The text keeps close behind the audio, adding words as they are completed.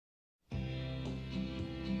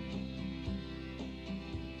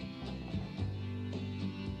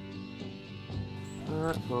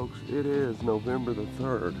Alright folks, it is November the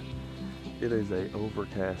 3rd. It is a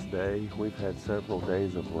overcast day. We've had several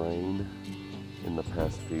days of rain in the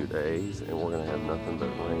past few days, and we're going to have nothing but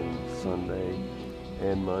rain Sunday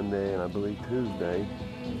and Monday and I believe Tuesday.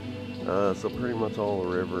 So pretty much all the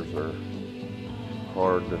rivers are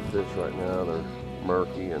hard to fish right now. They're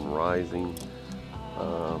murky and rising.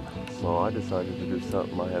 So I decided to do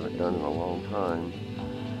something I haven't done in a long time,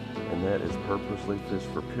 and that is purposely fish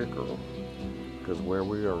for pickerel. Because where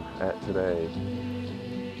we are at today,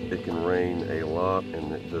 it can rain a lot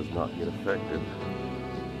and it does not get affected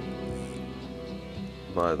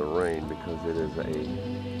by the rain because it is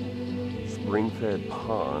a spring-fed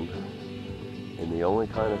pond, and the only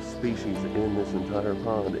kind of species in this entire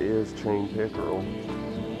pond is chain pickerel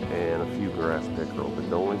and a few grass pickerel, but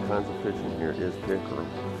the only kinds of fish in here is pickerel.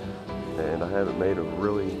 And I haven't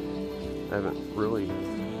really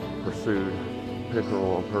pursued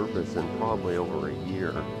pickerel on purpose in probably over a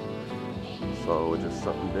year. So it's just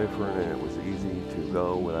something different, and it was easy to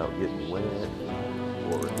go without getting wet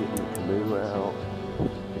or getting the canoe out.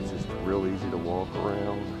 It's just real easy to walk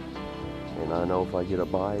around, and I know if I get a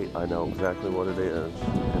bite, I know exactly what it is,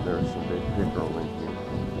 and there's some big pickerel in here.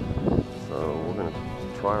 So we're gonna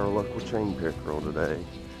try our luck with chain pickerel today.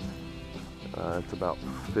 It's about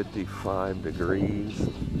 55 degrees.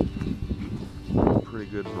 Pretty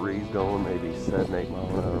good breeze going, maybe 7-8 mile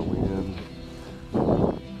an hour wind.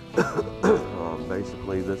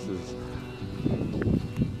 Basically, this is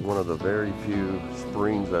one of the very few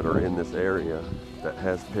springs that are in this area that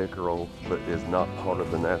has pickerel, but is not part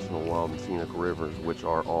of the National Wild and Scenic Rivers, which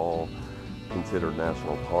are all considered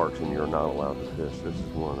national parks, and you're not allowed to fish. This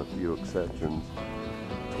is one of the few exceptions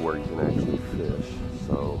to where you can actually fish.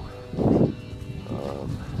 So,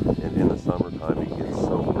 and in the summertime, it gets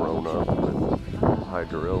so grown up with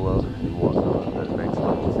hydrilla and whatnot that it makes it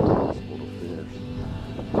almost impossible to fish.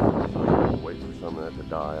 So you have to wait for some of that to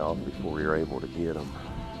die off before you're able to get them.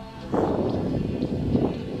 I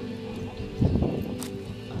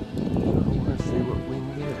want to see what we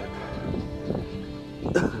can get.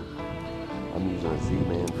 I'm using a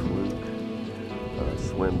Z-Man fluke, a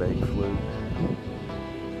swim bait fluke.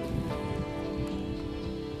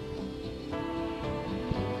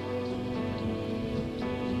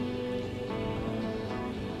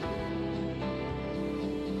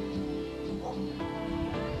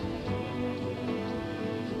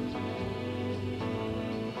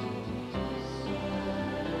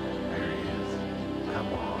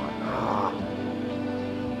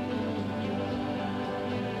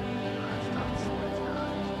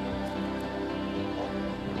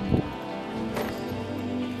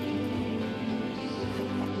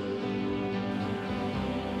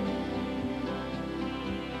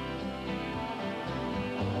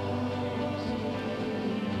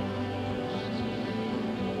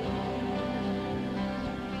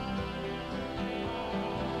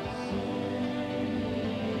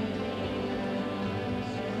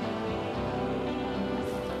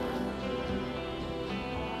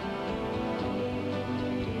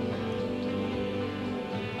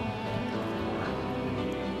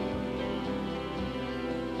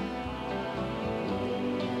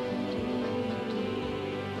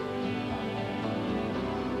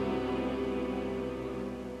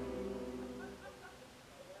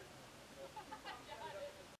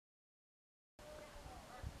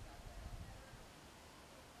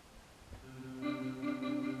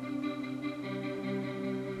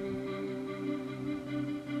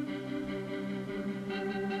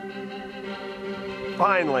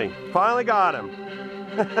 Finally got him.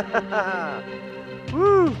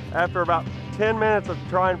 Woo! After about 10 minutes of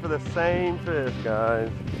trying for the same fish, guys.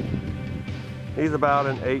 He's about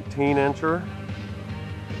an 18-incher.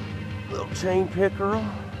 Little chain pickerel.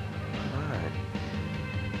 Alright.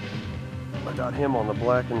 I got him on the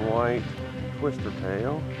black and white twister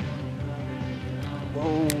tail.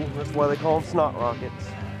 Whoa, that's why they call them snot rockets.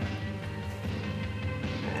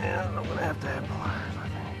 And I'm gonna have to have pliers, I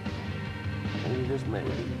think. Maybe just maybe.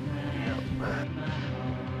 Yep.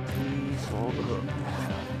 He's on the hook.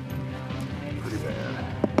 Pretty bad.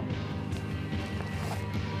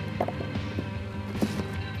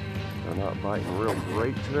 They're not biting real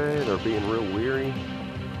great today. They're being real weary.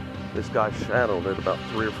 This guy shadowed it about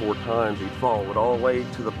 3 or 4 times. He'd follow it all the way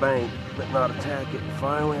to the bank, but not attack it. And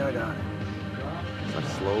finally, I got it. So I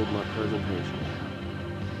slowed my presentation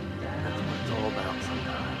down. That's what it's all about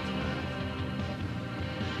sometimes.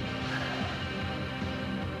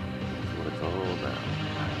 All about.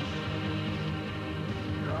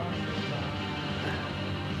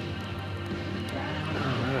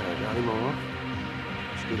 Alright, I got him off.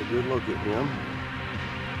 Let's get a good look at him.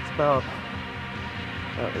 It's about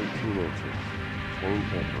About 18 inches. Chain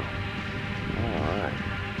pickerel. Alright.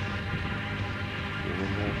 Get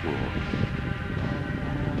him back in.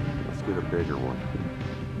 Let's get a bigger one.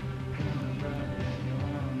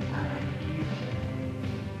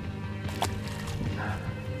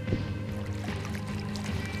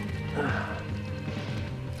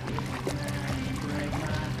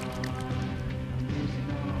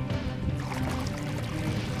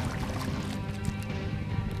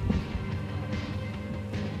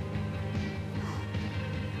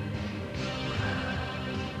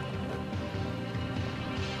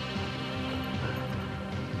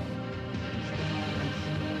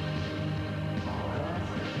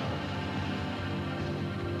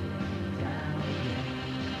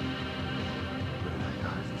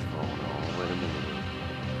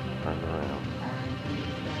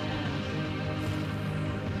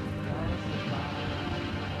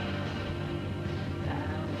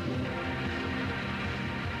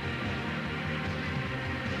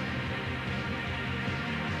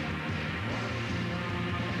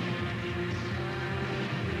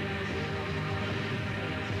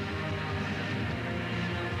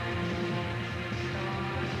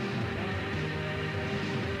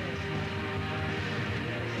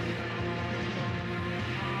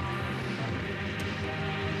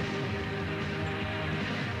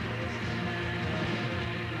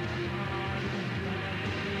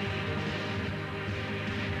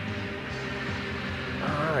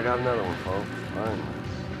 I got another one, folks. Finally.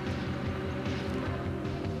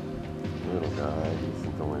 Little guy.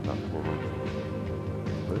 He's only about 10 inches.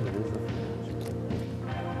 But it is a fish.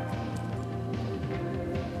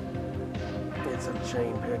 It's a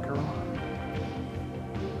chain pickerel.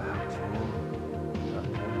 About 10. About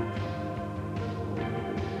 10 inches.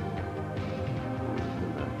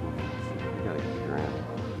 You gotta get your in.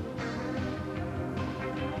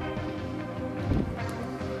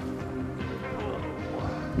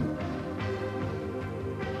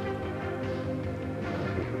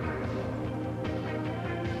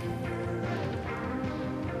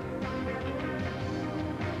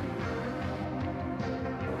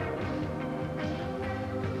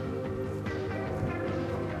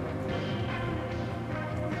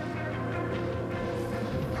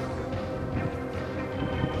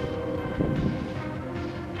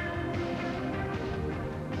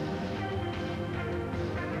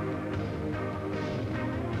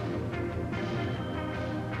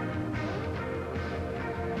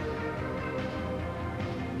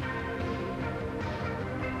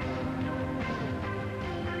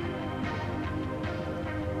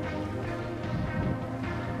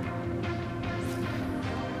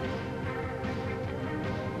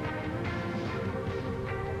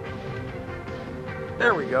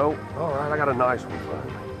 There we go. All right, I got a nice one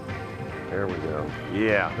finally. There we go.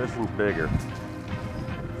 Yeah, this one's bigger.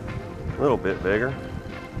 A little bit bigger.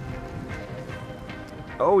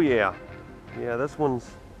 Oh yeah. Yeah, this one's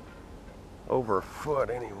over a foot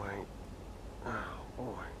anyway. Oh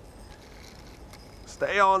boy.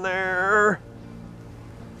 Stay on there.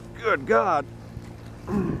 Good God.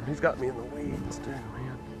 He's got me in the weeds too,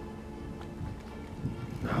 man.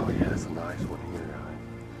 Oh yeah, that's a nice one here, guys.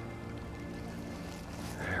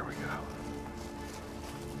 There we go.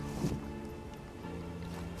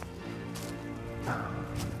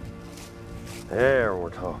 There we're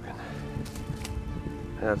talking.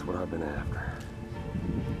 That's what I've been after.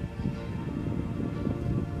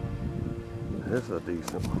 This is a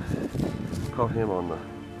decent one. Caught him on the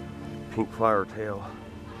pink flower tail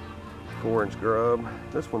 4-inch grub.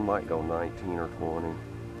 This one might go 19 or 20.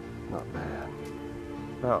 Not bad.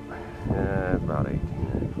 About 18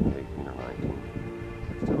 or 19.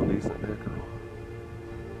 Still a decent pickerel.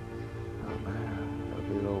 Not bad. Got a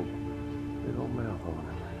big old mouth on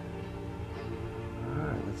him.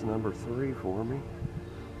 Alright, that's number 3 for me.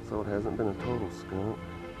 So it hasn't been a total skunk.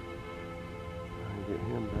 I can get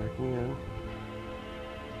him back in.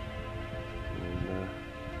 And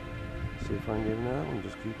see if I can get another one.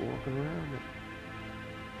 Just keep walking around it.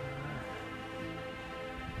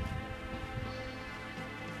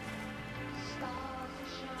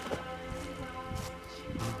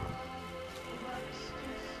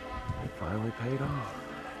 It finally paid off.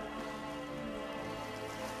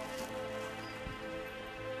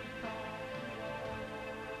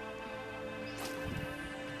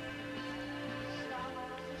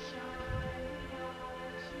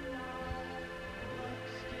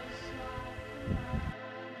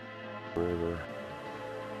 River,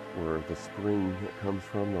 where the spring that comes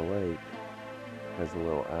from the lake has a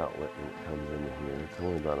little outlet and it comes into here. It's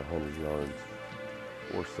only about 100 yards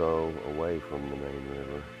or so away from the main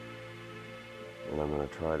river, and I'm going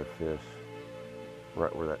to try to fish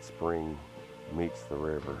right where that spring meets the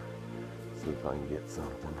river. See if I can get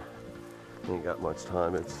something. Ain't got much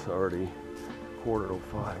time. It's already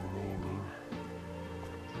 4:45 in the evening.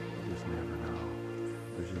 You just never know.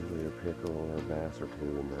 There's usually a pickerel or a bass or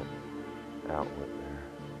two in that outlet there.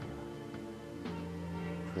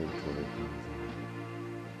 Predatory comes in.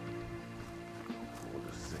 We'll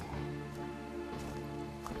just see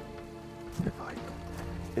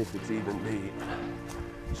if it's even deep.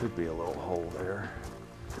 Should be a little hole there.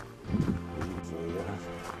 Usually is.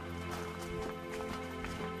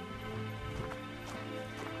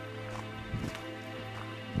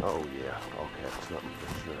 Oh yeah, I'll catch something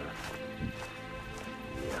for sure.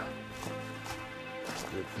 Yeah.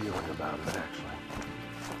 Good feeling about it actually.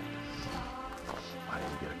 I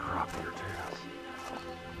didn't get a crappie or two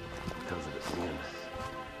because of it being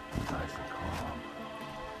nice and calm.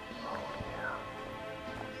 Oh yeah.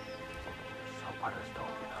 So I just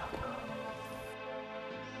don't get hung up.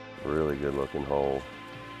 Really good looking hole.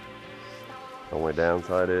 The only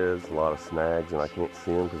downside is a lot of snags and I can't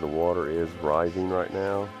see them because the water is rising right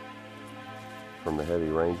now from the heavy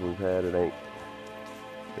rains we've had. It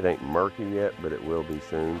ain't murky yet, but it will be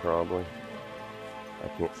soon probably. I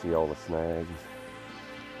can't see all the snags.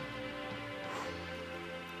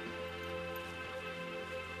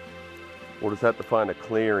 We'll just have to find a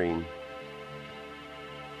clearing.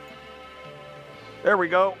 There we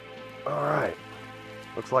go. All right.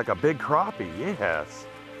 Looks like a big crappie, yes.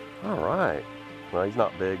 All right. Well, he's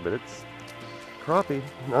not big, but it's crappie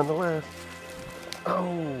nonetheless.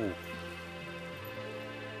 Oh.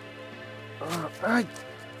 Ay,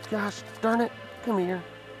 gosh darn it. Come here.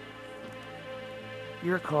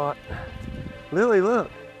 You're caught. Lily,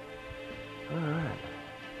 look. All right.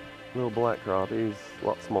 Little black crappie. He's a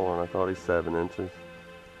lot smaller than I thought. He's 7 inches.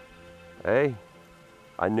 Hey,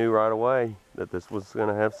 I knew right away that this was going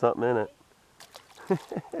to have something in it.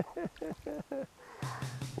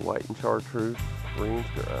 White and chartreuse, green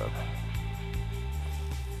scrub.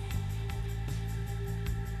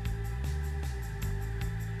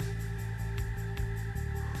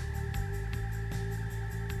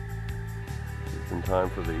 It's in time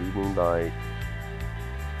for the evening bite.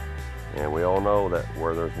 And we all know that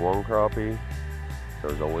where there's one crappie,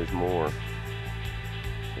 there's always more. So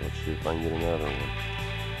let's see if I can get another one.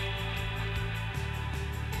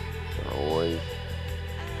 They're always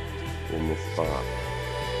in this spot.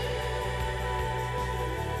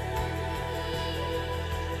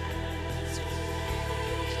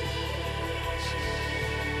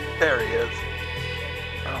 There he is.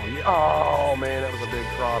 Oh, yeah. Oh man, that was a big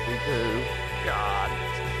crappie too. God.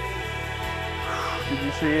 Did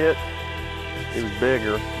you see it? It was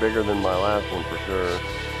bigger than my last one for sure.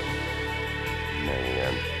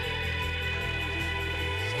 Man.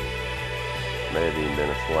 May have even been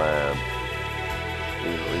a slab. He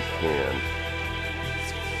was at least 10.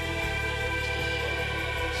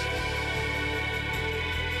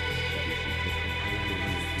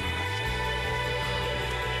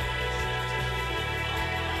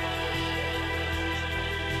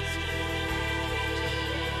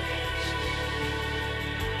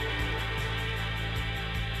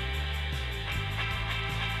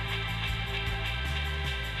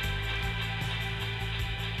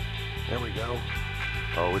 There we go.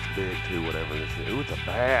 Oh, it's big too, whatever this is. Ooh, it's a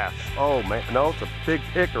bass. Oh man, no, it's a big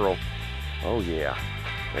pickerel. Oh yeah,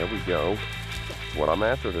 there we go. That's what I'm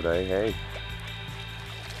after today, hey.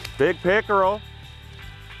 Big pickerel.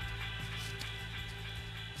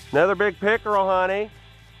 Another big pickerel, honey.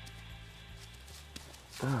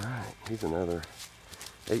 All right, he's another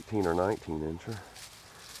 18 or 19 incher.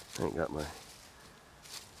 I ain't got my,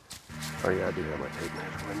 oh yeah, I do have my tape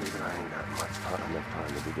measure with me, but I ain't got enough time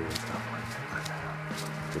to be doing stuff like that right now.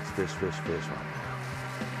 It's fish right now.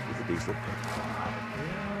 He's a decent pickerel.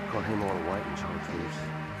 Caught him on a white and chartreuse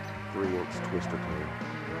 3-inch twister tail.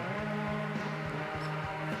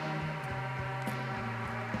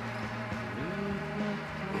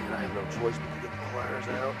 And I have no choice but to get the pliers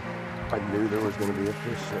out. I knew there was going to be a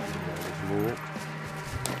fish sitting there. I just knew it.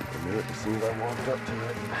 I knew it as soon as I walked up to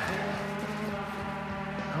it.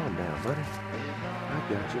 Calm down, buddy. I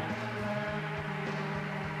got you.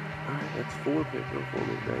 Alright, that's 4 pickerel for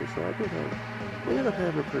me today, so we ended up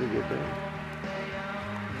having a pretty good day.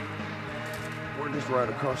 We're just right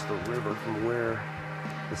across the river from where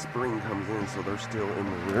the spring comes in, so they're still in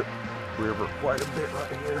the river quite a bit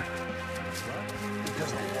right here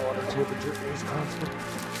because the water temperature is constant.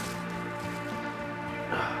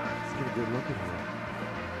 Let's get a good look at him.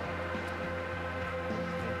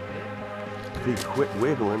 If he quit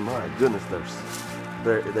wiggling, my goodness,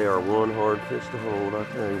 they are one hard fish to hold, I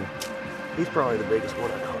tell you. He's probably the biggest one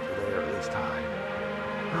I caught today, or at least high.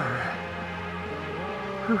 Alright.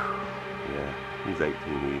 Yeah, he's 18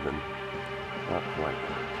 even. Not quite.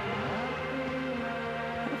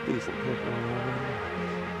 That's decent pickerel on there.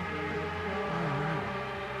 Alright.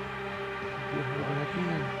 Get her back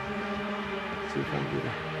in. See if I can get a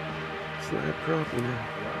slab crappie now.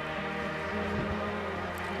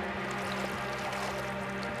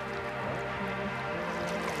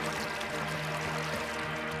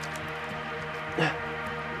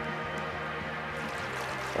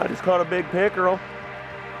 I just caught a big pickerel.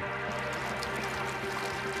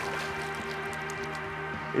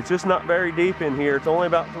 It's just not very deep in here. It's only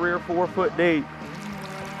about 3 or 4 foot deep.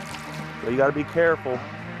 So you gotta be careful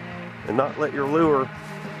and not let your lure,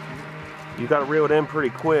 you gotta reel it in pretty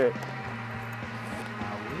quick.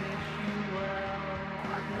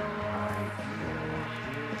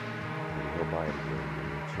 He'll bite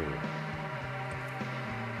again.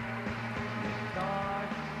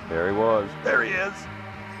 There he was. There he is.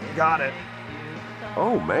 Got it.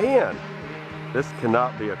 Oh man, this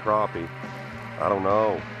cannot be a crappie. I don't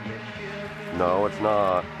know. No, it's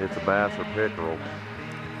not. It's a bass or pickerel.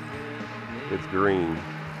 It's green.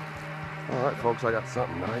 All right, folks, I got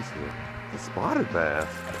something nice here. It's a spotted bass.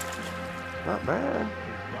 Not bad.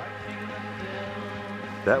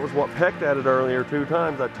 That was what pecked at it earlier 2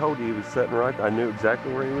 times. I told you he was setting right. I knew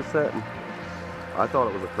exactly where he was setting. I thought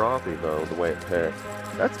it was a crappie though, the way it pecked.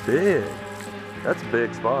 That's big. That's a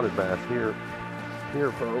big spotted bass here.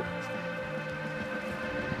 Here, folks.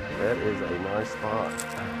 That is a nice spot.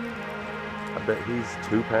 I bet he's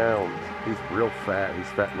 2 pounds. He's real fat. He's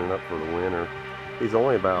fattening up for the winter. He's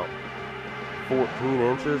only about 14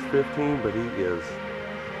 inches, 15, but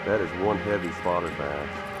that is one heavy spotted bass.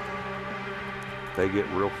 They get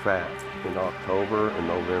real fat in October and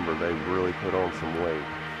November. They really put on some weight.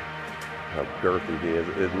 How girthy he is.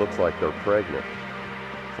 It looks like they're pregnant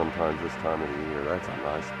sometimes this time of the year. That's a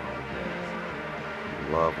nice spotted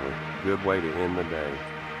bass. Lovely. Good way to end the day.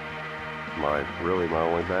 Really my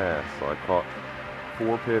only bass. So I caught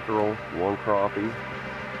 4 pickerel, 1 crappie,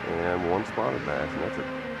 and 1 spotted bass. And that's a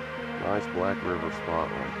nice Black River spot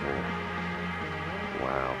right there.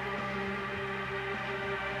 Wow.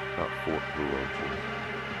 About 14 inches.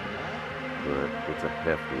 But it's a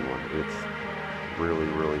hefty one. It's really,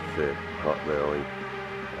 really thick, hot belly.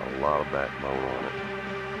 A lot of backbone on it.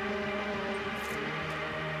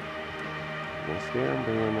 Don't scare him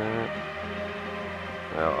doing that.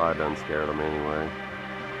 Well, I done scared them anyway.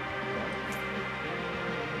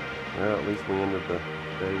 Well, at least we ended the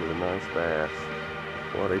day with a nice bass.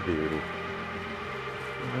 What a beauty.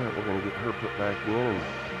 Alright, we're going to get her put back in and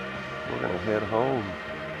we're going to head home.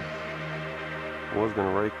 I was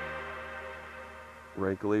going to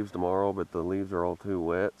rake leaves tomorrow, but the leaves are all too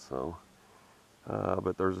wet, so.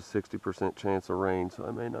 But there's a 60% chance of rain, so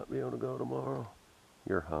I may not be able to go tomorrow.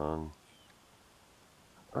 You're hung.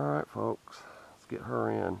 Alright, folks. Get her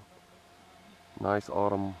in. Nice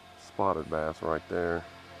autumn spotted bass right there.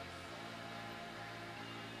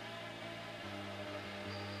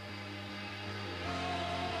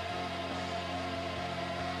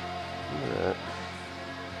 Look at that.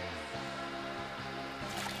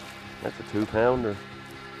 That's a 2-pounder.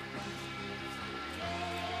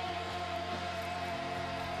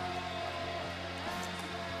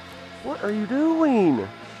 What are you doing?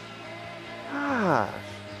 Gosh.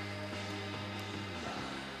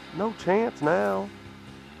 No chance now.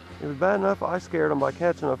 It was bad enough I scared him by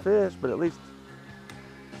catching a fish, but at least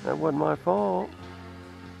that wasn't my fault.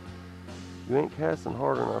 You ain't casting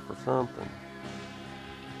hard enough or something.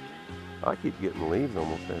 I keep getting leaves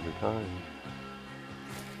almost every time.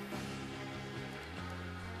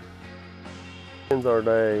 Ends our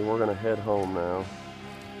day. We're gonna head home now.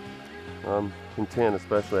 I'm content,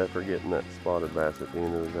 especially after getting that spotted bass at the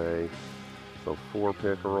end of the day. So 4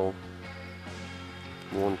 pickerel,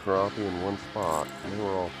 1 crappie, and 1 spot. They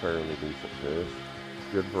were all fairly decent fish.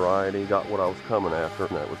 Good variety. Got what I was coming after,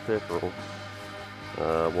 and that was pickerel.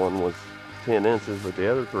 One was 10 inches, but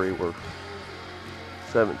the other 3 were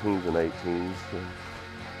 17s and 18s. So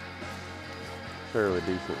fairly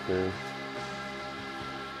decent fish.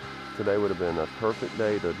 Today would have been a perfect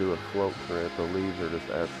day to do a float trip. The leaves are just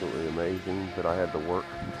absolutely amazing, but I had to work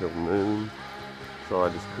until noon, so I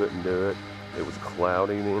just couldn't do it. It was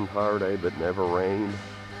cloudy the entire day, but never rained,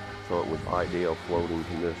 so it was ideal floating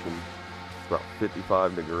conditions. It's about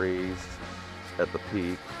 55 degrees at the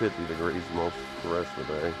peak, 50 degrees most of the rest of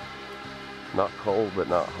the day. Not cold, but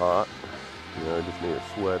not hot. You know, I just need a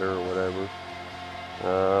sweater or whatever.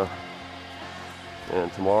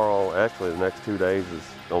 And tomorrow, actually the next 2 days is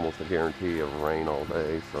almost a guarantee of rain all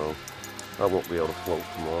day, so I won't be able to float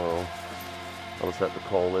tomorrow. I'll just have to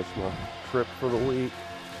call this my trip for the week.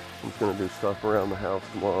 I'm just gonna do stuff around the house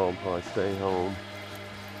tomorrow and probably stay home,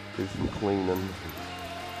 do some cleaning, and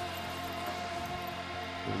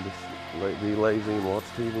just be lazy and watch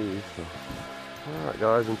TV. So, all right,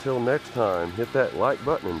 guys, until next time, hit that like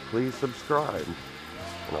button and please subscribe,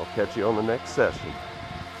 and I'll catch you on the next session.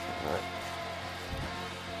 All right.